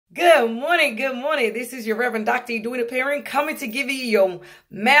Good morning, good morning. This is your Reverend Dr. Edwina Perrin coming to give you your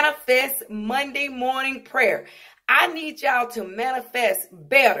Manifest Monday morning prayer. I need y'all to manifest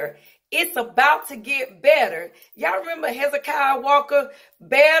better. It's about to get better. Y'all remember Hezekiah Walker?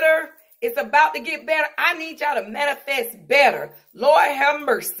 Better. It's about to get better. I need y'all to manifest better. Lord have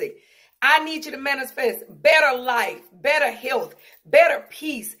mercy. I need you to manifest better life, better health, better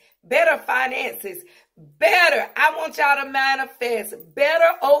peace, better finances, better. I want y'all to manifest better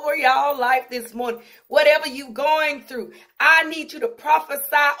over y'all life this morning. Whatever you going through, I need you to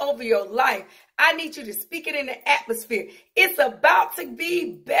prophesy over your life. I need you to speak it in the atmosphere. It's about to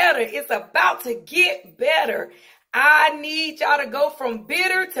be better. It's about to get better. I need y'all to go from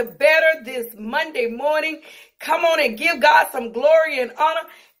bitter to better this Monday morning. Come on and give God some glory and honor.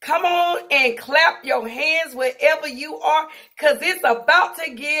 Come on and clap your hands wherever you are, because it's about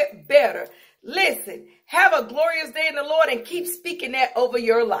to get better. Listen, have a glorious day in the Lord and keep speaking that over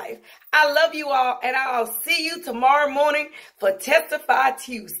your life. I love you all, and I'll see you tomorrow morning for Testify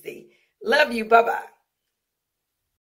Tuesday. Love you. Bye-bye.